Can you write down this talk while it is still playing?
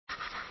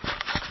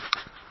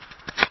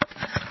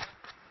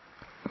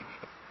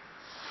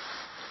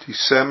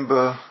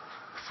December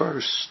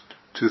 1st,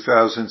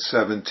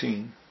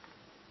 2017.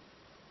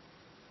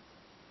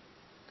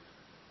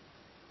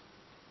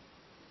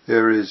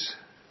 There is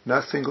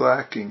nothing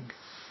lacking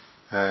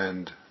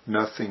and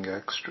nothing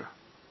extra.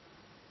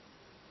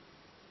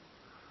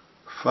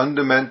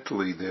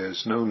 Fundamentally,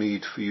 there's no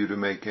need for you to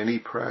make any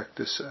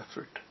practice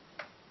effort.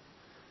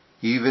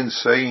 Even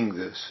saying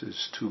this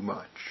is too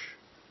much.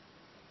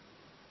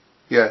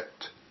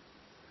 Yet,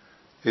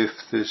 if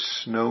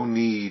this no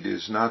need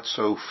is not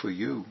so for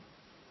you,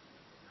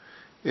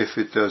 if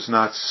it does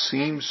not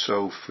seem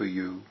so for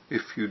you,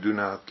 if you do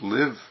not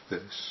live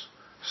this,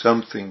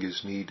 something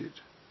is needed.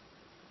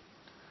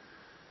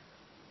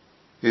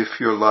 If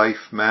your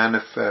life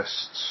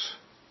manifests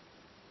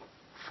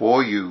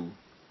for you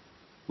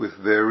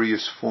with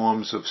various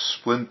forms of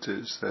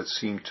splinters that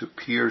seem to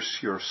pierce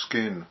your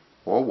skin,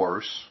 or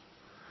worse,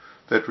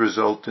 that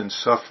result in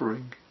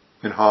suffering,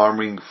 in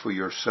harming for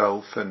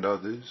yourself and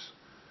others,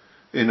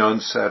 in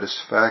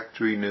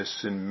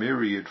unsatisfactoriness in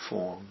myriad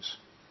forms,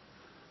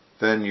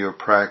 then your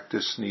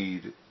practice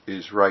need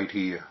is right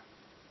here.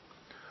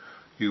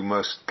 You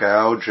must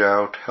gouge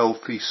out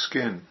healthy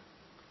skin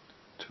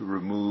to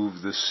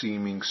remove the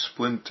seeming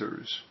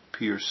splinters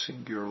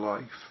piercing your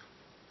life.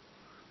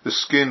 The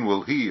skin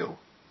will heal,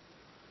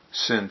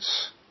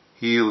 since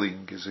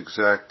healing is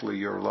exactly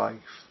your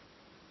life.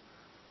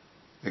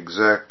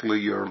 Exactly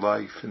your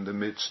life in the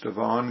midst of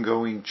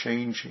ongoing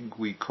changing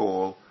we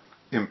call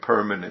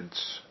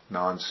impermanence,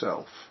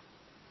 non-self.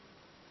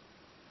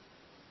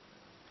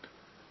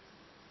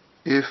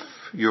 If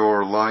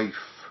your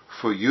life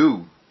for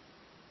you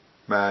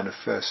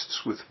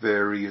manifests with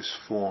various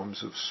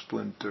forms of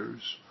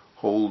splinters,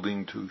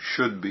 holding to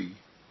should be,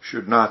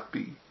 should not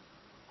be,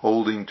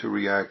 holding to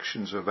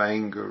reactions of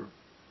anger,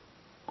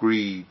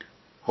 greed,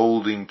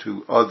 holding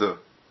to other,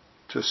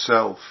 to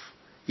self,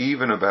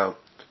 even about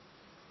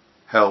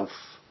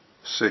health,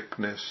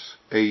 sickness,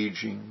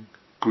 aging,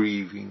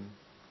 grieving,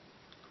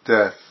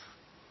 death,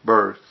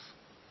 birth,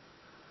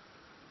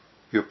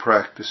 your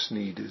practice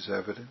need is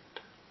evident.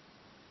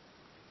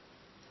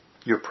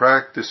 Your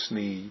practice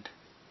need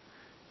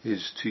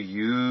is to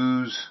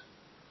use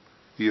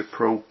the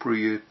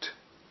appropriate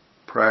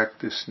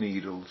practice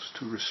needles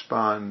to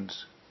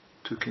respond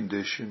to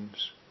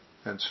conditions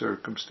and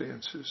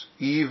circumstances,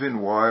 even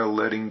while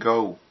letting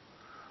go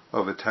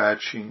of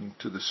attaching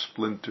to the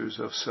splinters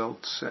of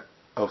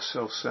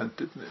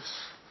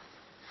self-centeredness,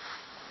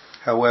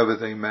 however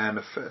they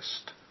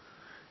manifest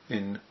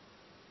in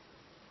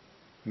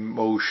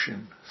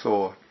motion,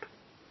 thought,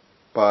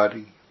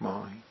 body,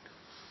 mind.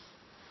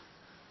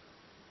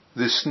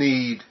 This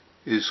need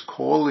is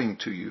calling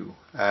to you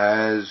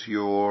as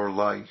your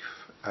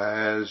life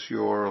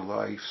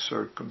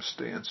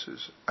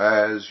circumstances,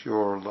 as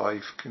your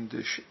life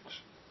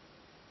conditions.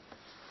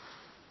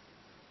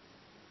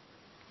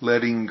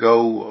 Letting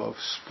go of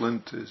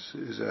splinters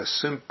is as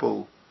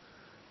simple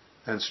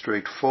and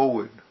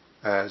straightforward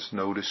as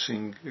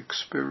noticing,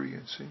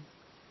 experiencing.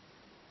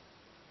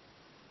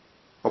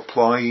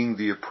 Applying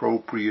the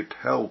appropriate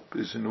help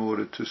is in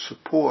order to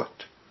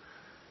support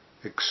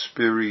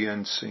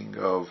experiencing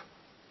of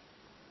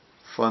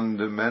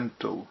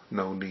fundamental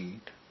no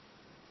need.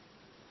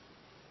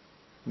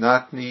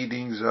 Not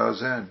needing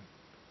zazen.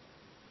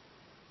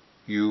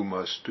 You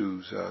must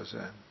do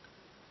zazen.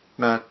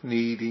 Not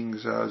needing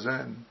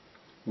zazen.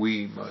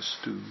 We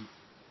must do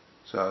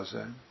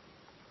zazen.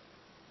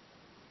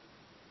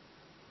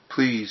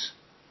 Please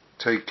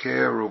take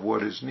care of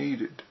what is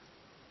needed.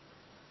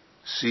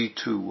 See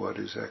to what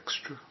is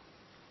extra.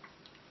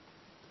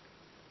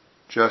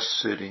 Just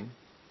sitting,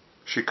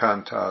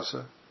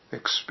 shikantaza,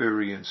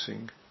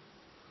 experiencing,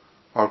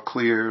 are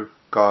clear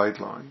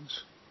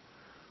guidelines.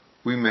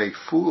 We may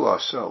fool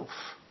ourselves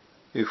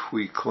if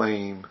we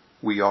claim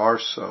we are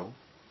so,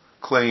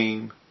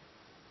 claim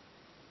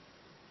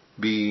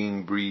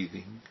being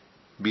breathing,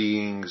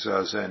 being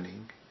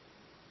zazening,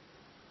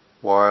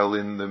 while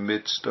in the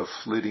midst of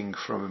flitting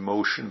from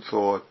emotion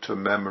thought to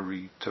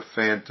memory to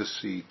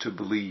fantasy to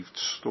believed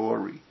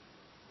story,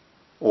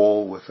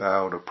 all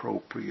without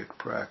appropriate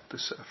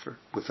practice effort,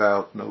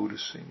 without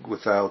noticing,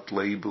 without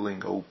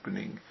labeling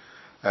opening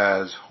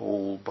as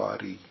whole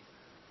body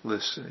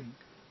listening,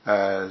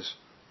 as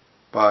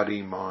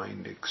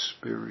body-mind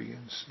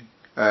experiencing,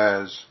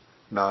 as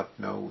not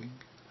knowing,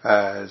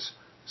 as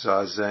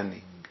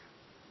zazening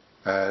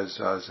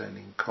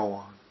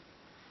koan.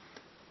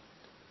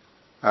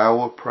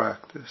 Our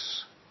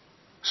practice,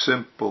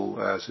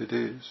 simple as it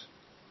is,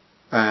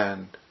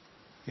 and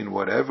in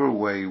whatever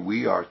way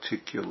we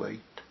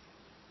articulate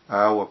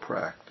our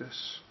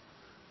practice,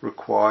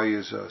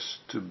 requires us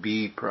to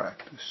be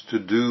practice, to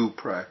do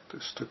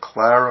practice, to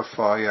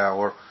clarify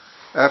our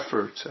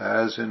efforts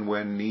as and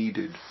when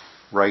needed,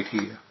 right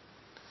here.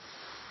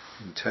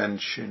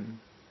 Intention,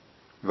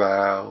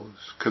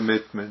 vows,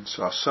 commitments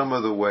are some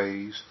of the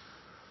ways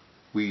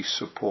we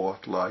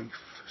support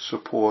life,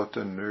 support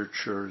and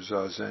nurture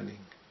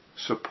zazening,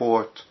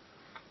 support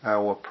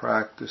our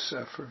practice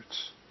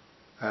efforts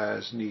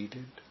as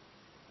needed.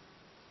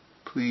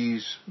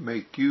 please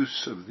make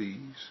use of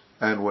these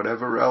and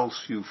whatever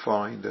else you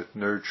find that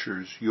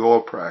nurtures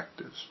your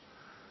practice,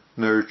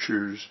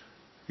 nurtures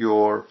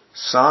your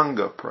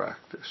Sangha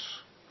practice.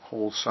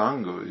 Whole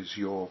Sangha is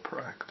your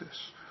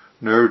practice.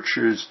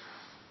 Nurtures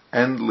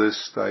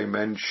endless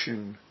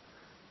dimension,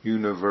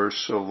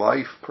 universal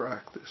life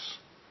practice.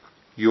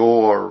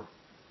 Your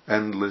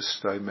endless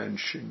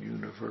dimension,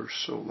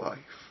 universal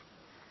life.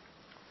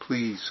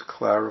 Please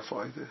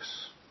clarify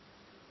this.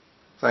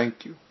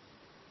 Thank you.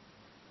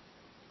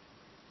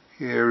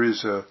 Here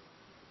is a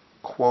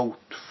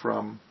quote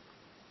from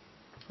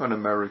an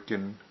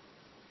American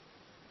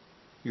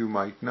you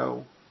might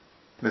know.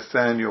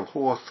 Nathaniel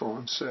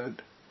Hawthorne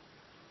said,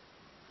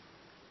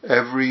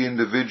 "Every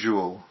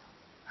individual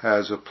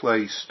has a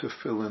place to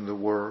fill in the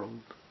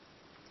world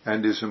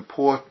and is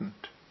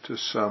important to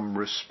some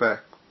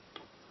respect,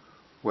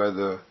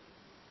 whether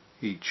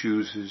he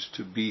chooses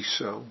to be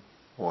so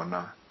or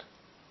not."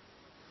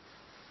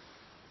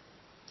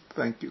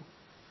 Thank you.